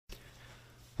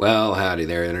Well, howdy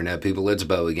there, Internet people. It's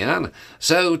Bo again.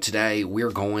 So, today we're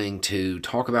going to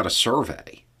talk about a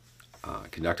survey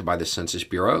conducted by the Census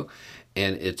Bureau,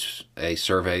 and it's a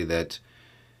survey that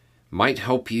might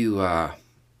help you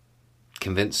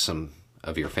convince some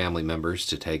of your family members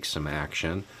to take some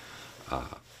action.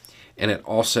 And it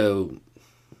also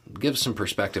gives some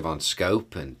perspective on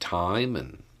scope and time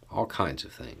and all kinds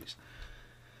of things.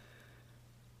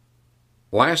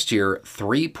 Last year,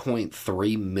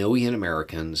 3.3 million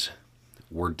Americans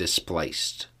were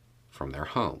displaced from their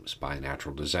homes by a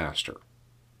natural disaster.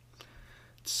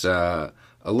 It's a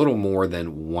little more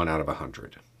than 1 out of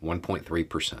 100,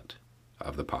 1.3%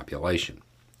 of the population.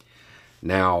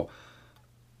 Now,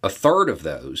 a third of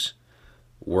those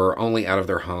were only out of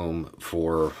their home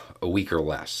for a week or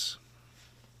less,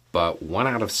 but 1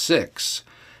 out of 6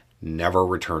 never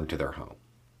returned to their home.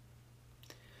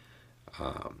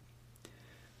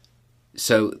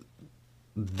 So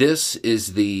this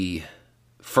is the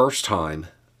first time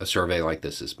a survey like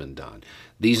this has been done.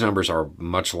 These numbers are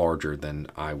much larger than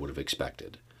I would have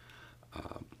expected.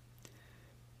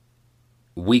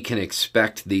 We can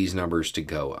expect these numbers to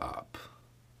go up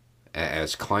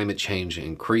as climate change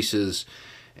increases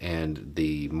and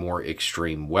the more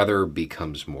extreme weather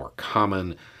becomes more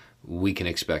common. We can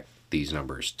expect these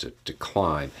numbers to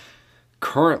decline.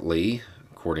 Currently,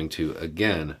 according to,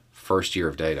 again, first year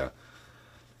of data,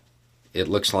 it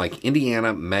looks like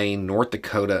Indiana, Maine, North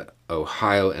Dakota,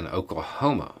 Ohio, and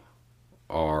Oklahoma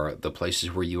are the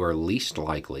places where you are least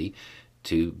likely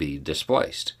to be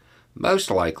displaced. Most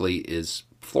likely is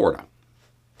Florida.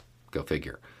 Go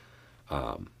figure.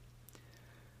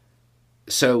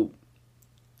 So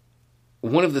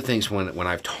one of the things when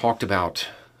I've talked about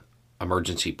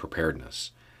emergency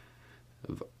preparedness,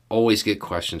 I always get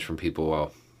questions from people,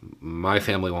 well, my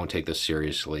family won't take this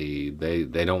seriously. They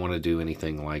don't want to do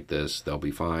anything like this. They'll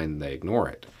be fine. They ignore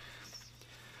it.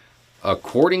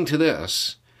 According to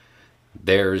this,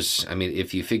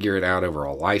 if you figure it out over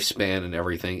a lifespan and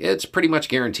everything, it's pretty much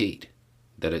guaranteed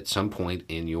that at some point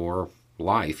in your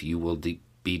life you will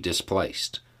be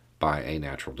displaced by a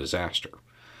natural disaster.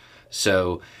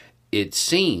 So it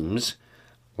seems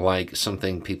like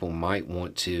something people might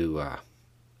want to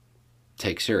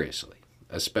take seriously,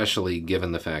 especially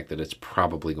given the fact that it's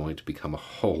probably going to become a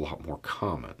whole lot more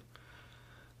common.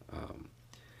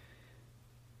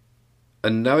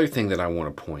 Another thing that I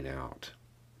want to point out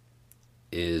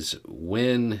is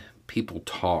when people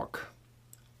talk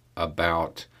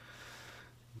about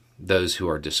those who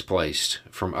are displaced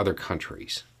from other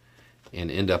countries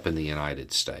and end up in the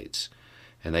United States,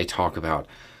 and they talk about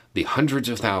the hundreds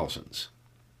of thousands,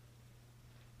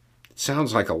 it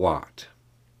sounds like a lot.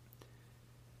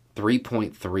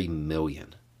 3.3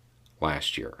 million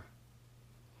last year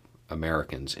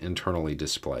Americans internally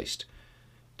displaced.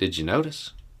 Did you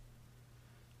notice?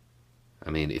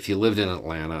 If you lived in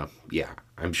Atlanta, yeah,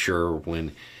 I'm sure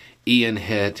when Ian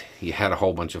hit, you had a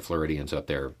whole bunch of Floridians up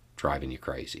there driving you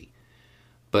crazy.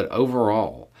 But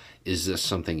overall, is this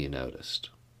something you noticed?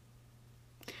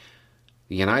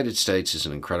 The United States is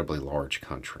an incredibly large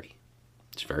country.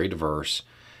 It's very diverse,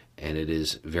 and it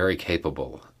is very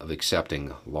capable of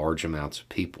accepting large amounts of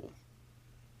people.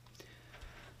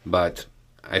 But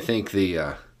I think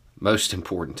the most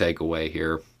important takeaway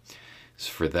here is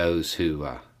for those who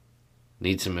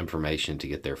need some information to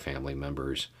get their family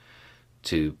members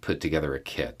to put together a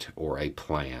kit or a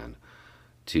plan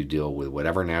to deal with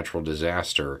whatever natural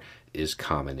disaster is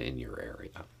common in your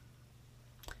area.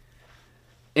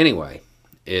 Anyway,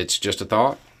 it's just a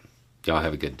thought. Y'all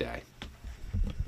have a good day.